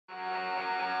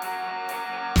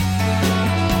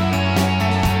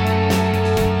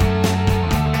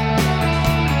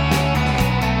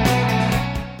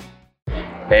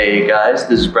Hey guys,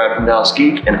 this is Brad from Dallas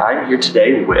Geek, and I'm here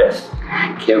today with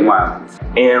Kim Robbins.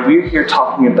 And we're here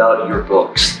talking about your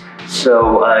books.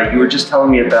 So you were just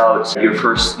telling me about your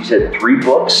first, you said 3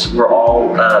 books were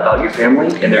all about your family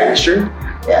and their history?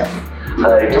 Yes.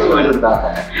 Tell me a little bit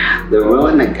about that. The Roux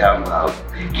and Gumbo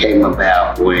came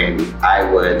about when I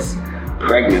was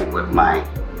pregnant with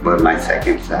my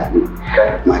second son.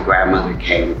 Okay. My grandmother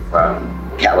came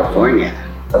from California.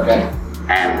 Okay.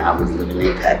 And I was living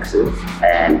in Texas,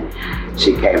 and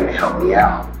she came to help me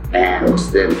out. And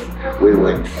since we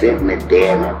would sit in the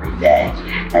den every day,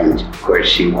 and of course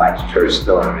she watched her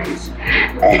stories.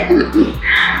 And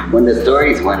when the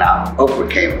stories went out,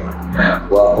 Oprah came on.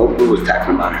 Well, Oprah was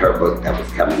talking about her book that was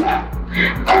coming out.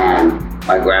 And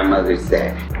my grandmother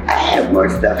said, I have more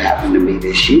stuff happen to me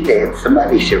than she did.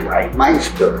 Somebody should write my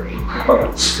story.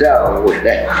 So what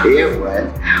I did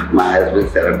was, my husband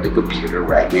set up the computer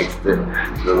right next to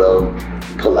the little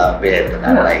pull-out bed that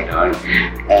I laid on,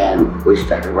 and we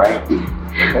started writing.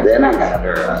 Then I got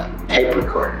her a tape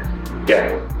recorder.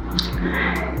 Yeah.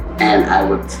 And I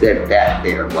would sit back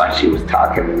there while she was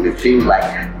talking, and it seemed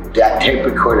like that tape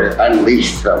recorder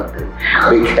unleashed something,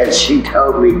 because she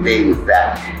told me things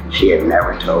that she had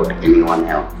never told anyone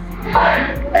else.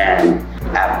 And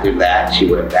after that, she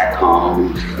went back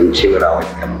home, and she would always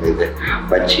come visit,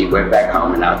 but she went back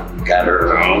home and I got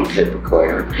her own tape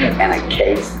recorder and a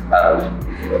case of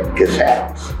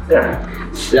cassettes.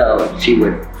 Yeah. So she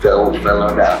would fill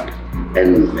it up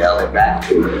and mail it back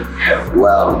to me.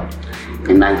 Well,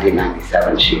 in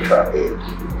 1997, she fell ill.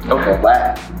 Okay.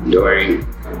 But during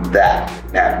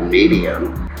that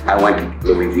medium, I went to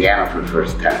Louisiana for the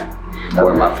first time,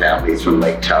 where my family's from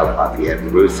Lake Charles, Lafayette,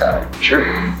 and Roux. Sure.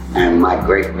 And my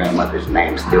great-grandmother's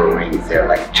name still rings there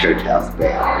like a church house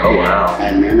bell. Oh, wow.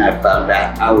 And then I found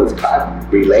out I was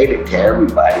related to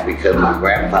everybody because my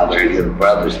grandfather and his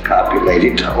brothers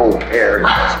populated the whole parish.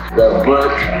 The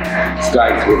book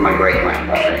starts with my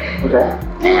great-grandmother. Okay.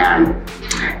 And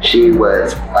she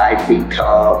was 5 feet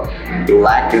tall,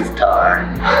 black as tar,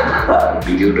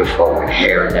 beautiful, with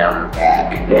hair down her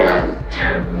back. And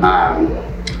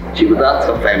she was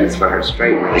also famous for her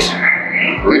straight razor.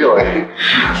 Really?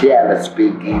 She had a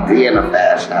speakeasy and a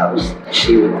fast house.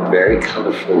 She was a very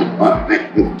colorful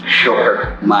woman.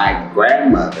 Sure. My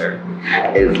grandmother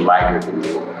is lighter than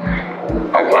you.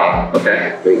 Oh, wow.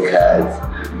 Okay. Because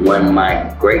when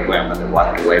my great-grandmother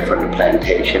walked away from the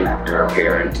plantation after her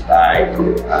parents died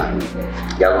from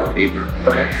yellow fever,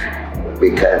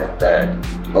 because the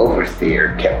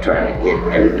overseer kept trying to get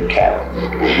into the cattle,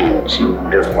 and she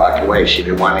just walked away. She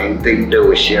didn't want anything to do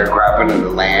with sharecropping of the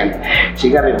land.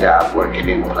 She got a job working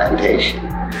in the plantation,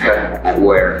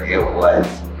 where it was,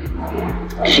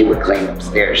 she would clean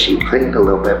upstairs. She cleaned a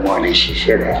little bit more than she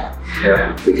should have,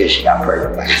 because she got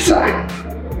pregnant by a son.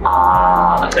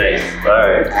 Ah, nice. All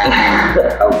right.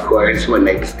 Of course, when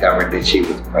they discovered that she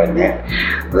was pregnant,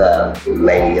 the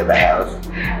lady of the house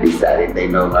decided they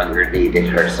no longer needed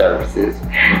her services.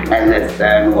 And the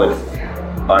son was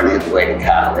on his way to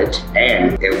college,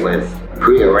 and it was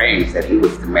prearranged that he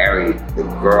was to marry the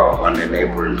girl on the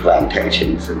neighboring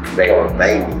plantation since they were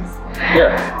babies.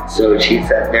 Yeah. So she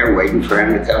sat there waiting for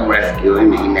him to come rescue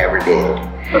him. He never did.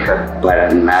 Okay.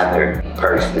 But another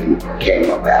person came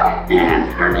about, and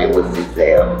her name was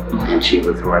Giselle, and she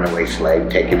was a runaway slave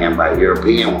taken in by a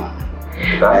European woman.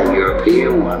 A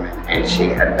European woman, and she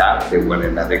adopted one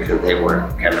another because they were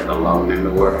kind of alone in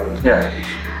the world. Yeah.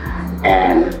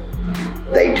 And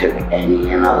they took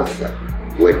Annie in also,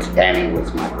 which Annie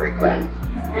was my great-grandmother.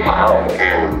 Wow.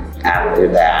 And after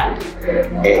that,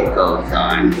 it goes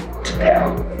on to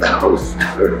tell the whole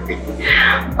story.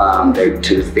 There are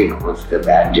 2 sequels to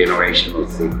that, generational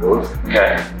sequels.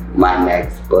 Okay. My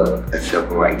next book, A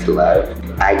Civil Right to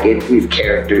Love. I get these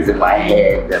characters in my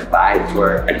head that vie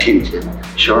for attention.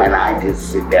 Sure. And I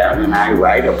just sit down and I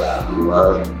write about them.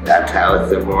 Well, that's how A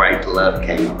Civil Right to Love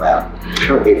came about.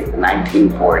 Sure. It's the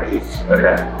 1940s.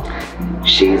 Okay.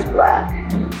 She's black,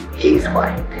 he's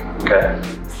white. Okay.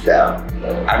 So,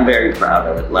 I'm very proud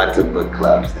of it. Lots of book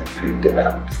clubs have picked it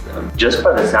up. So. Just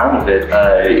by the sound of it,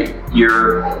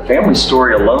 your family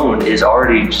story alone is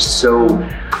already just so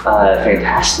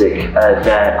fantastic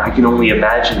that I can only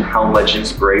imagine how much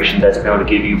inspiration that's been able to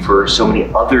give you for so many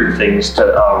other things to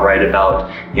write about.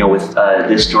 You know, with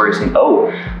this story saying,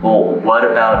 oh, well, what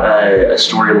about a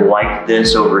story like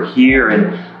this over here?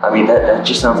 And I mean, that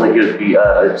just sounds like it would be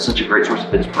such a great source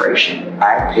of inspiration.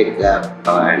 I pick up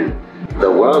on the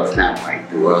world's not white,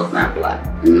 the world's not black.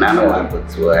 None of my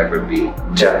books will ever be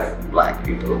just black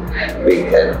people,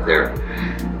 because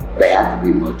they have to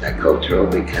be multicultural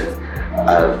because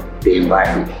of the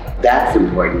environment. that's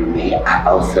important to me. I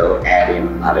also add in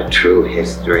a lot of true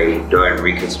history during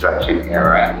Reconstruction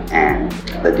era and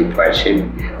the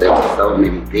Depression. There were so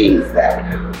many things that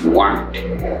weren't,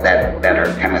 that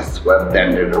are kind of swept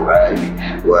under the rug.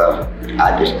 Well,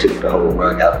 I just took the whole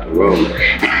rug out the room.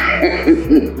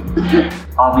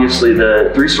 Obviously,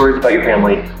 the 3 stories about your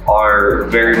family are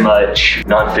very much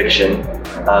nonfiction,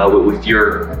 with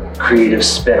your creative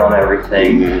spin on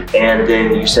everything. Mm-hmm. And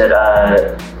then you said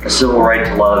A Civil Right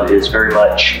to Love is very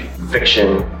much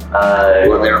fiction.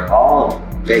 Well, they're all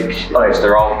fiction. Oh, yes,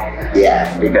 they're all?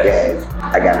 Yeah, because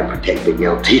I gotta protect the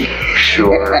guilty.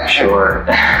 Sure.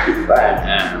 But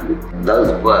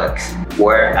those books,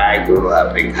 where I grew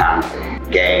up in Compton,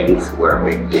 gangs were a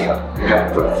big deal.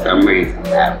 For some reason,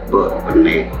 that book,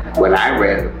 when I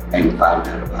read it and found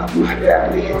out about my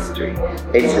family history,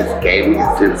 it just gave me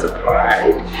a sense of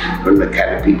pride from the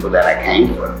kind of people that I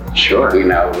came from. Sure. You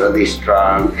know, really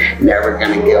strong, never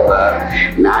gonna give up,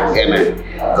 not gonna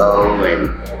go and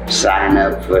sign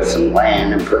up for some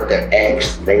land and put their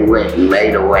ex. They went and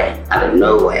made a way out of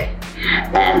no way.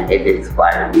 And it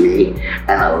inspired me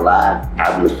and a lot.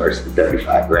 I'm the first of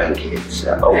 35 grandkids.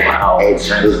 So oh, wow. It's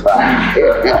just like,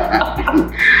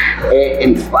 it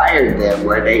inspired them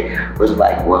where they was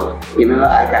like, well, you know,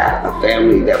 I got a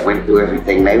family that went through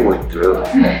everything they went through.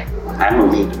 I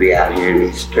don't need to be out here in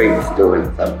these streets doing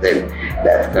something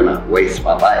that's gonna waste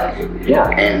my life. Yeah.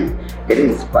 And it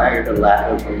inspired a lot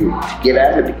of them to get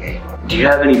out of the game. Do you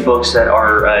have any books that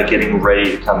are getting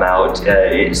ready to come out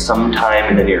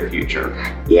sometime in the near future?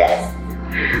 Yes.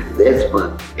 This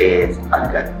book is,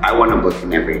 I want a book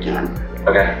in every genre.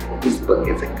 Okay. This book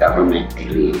is a government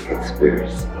alien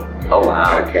conspiracy. Oh,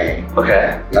 wow. Okay.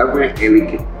 Government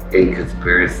alien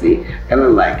conspiracy, kind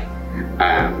of like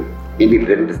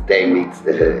Independence Day meets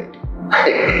the hood.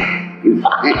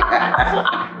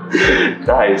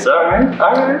 Nice. All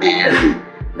right. And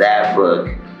that book,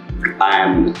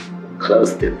 I'm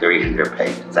close to 300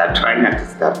 pages. I try not to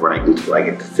stop writing until I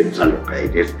get to 600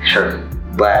 pages. Sure.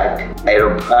 But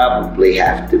it'll probably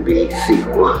have to be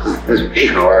sequels because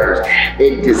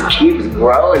it just keeps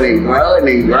growing and growing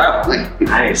and growing.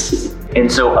 Nice. And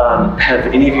so, have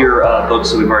any of your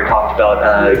books that we've already talked about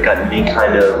gotten any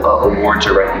kind of awards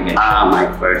or recognition? My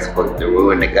first book, The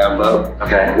Roux and the Gumbo.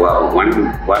 Okay. Well, one of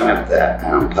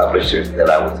the publishers that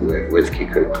I was with, Whiskey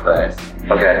Creek Press.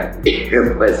 Okay. It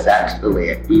was actually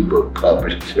an ebook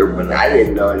publisher, but I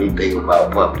didn't know anything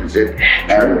about publishing.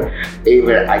 And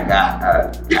even I got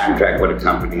a contract with a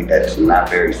company that's not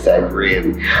very savory,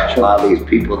 and all these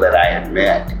people that I had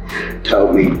met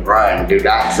told me, Brian, do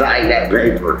not sign that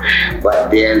paper.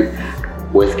 But then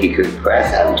Whiskey Creek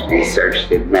Press, I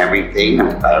researched it and everything.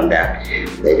 I found out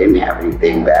they didn't have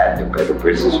anything bad. The Better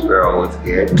Business Bureau was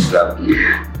good. So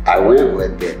I went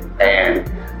with it. And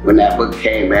when that book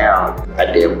came out, I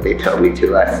did what they told me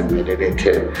to. I submitted it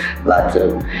to lots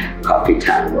of coffee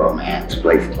time romance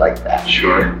places like that.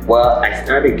 Sure. Well, I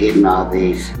started getting all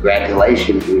these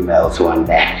congratulation emails one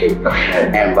day.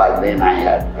 And by then I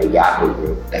had a Yahoo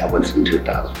group. That was in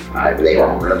 2005. They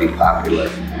were really popular.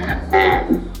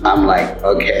 And I'm like,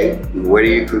 okay, what are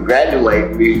you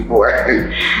congratulating me for?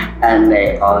 And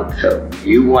they all told me,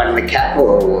 you won the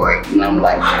Capitol Award. And I'm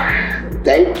like,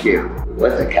 thank you.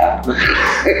 What's a Capitol?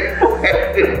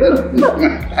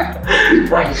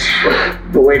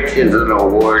 Which is an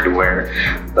award where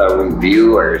the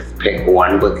reviewers pick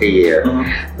one book a year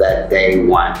that they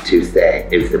want to say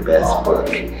is the best book,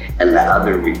 and the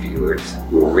other reviewers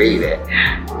will read it.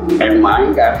 And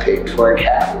mine got picked for a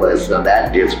Catalyst, so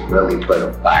that just really put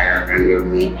a fire under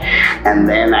me. And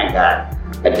then I got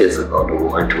a Difficult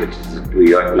Award, which is a New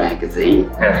York magazine.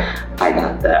 I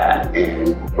got that,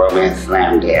 and Romance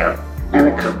Slam Down, and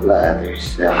a couple of others.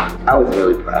 So I was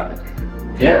really proud of it.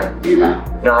 Yeah. You know?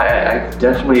 No, I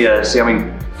definitely see, I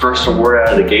mean, first award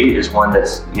out of the gate is one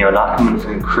that's, you know, not coming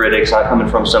from critics, not coming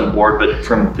from some board, but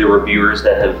from the reviewers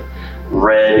that have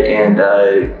read and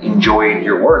enjoyed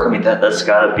your work. I mean, that's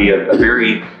got to be a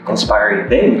very inspiring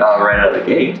thing right out of the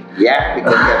gate. Yeah,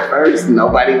 because at first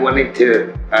nobody wanted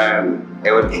to,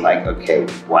 it was like, okay,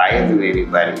 why isn't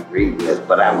anybody reading this?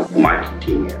 But I was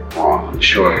marketing it wrong.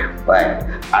 Sure. But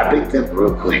I picked up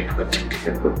real quick what to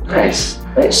do. Nice.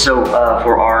 So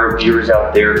for our viewers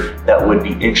out there that would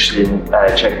be interested in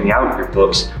checking out your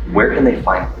books, where can they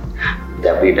find them?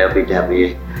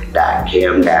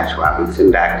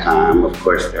 www.kim-robinson.com. Of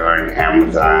course, they're on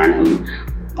Amazon and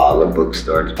all the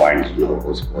bookstores, Barnes &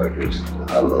 Nobles, Borders,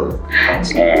 all those.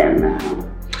 And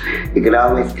you can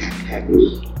always contact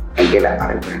me and get an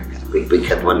autograph copy,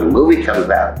 because when the movie comes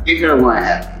out, you're going to want to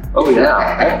have it. Oh,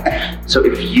 yeah. So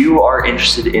if you are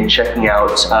interested in checking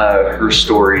out her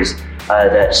stories,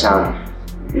 that sound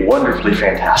wonderfully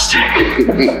fantastic.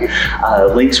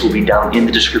 Links will be down in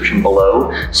the description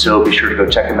below, so be sure to go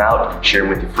check them out, share them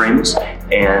with your friends,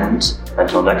 and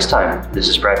until next time, this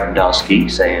is Brad from Dowski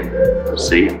saying,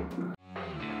 see you.